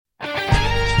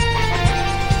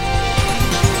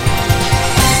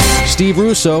Steve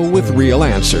Russo with Real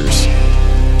Answers.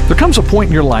 There comes a point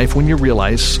in your life when you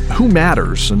realize who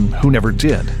matters and who never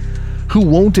did, who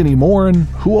won't anymore and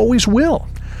who always will.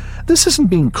 This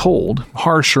isn't being cold,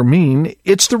 harsh, or mean.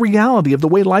 It's the reality of the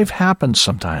way life happens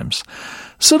sometimes.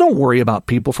 So don't worry about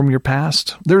people from your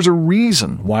past. There's a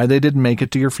reason why they didn't make it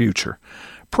to your future.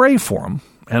 Pray for them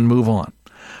and move on.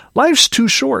 Life's too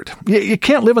short. You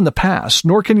can't live in the past,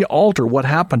 nor can you alter what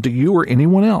happened to you or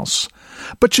anyone else.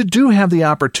 But you do have the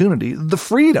opportunity, the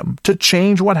freedom, to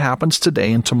change what happens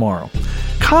today and tomorrow.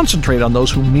 Concentrate on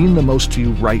those who mean the most to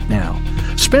you right now.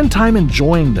 Spend time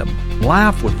enjoying them,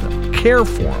 laugh with them, care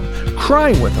for them, cry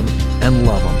with them, and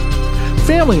love them.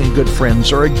 Family and good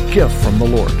friends are a gift from the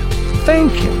Lord.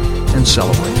 Thank Him and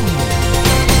celebrate.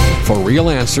 For real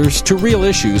answers to real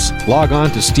issues, log on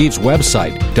to Steve's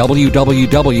website,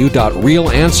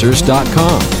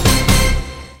 www.realanswers.com.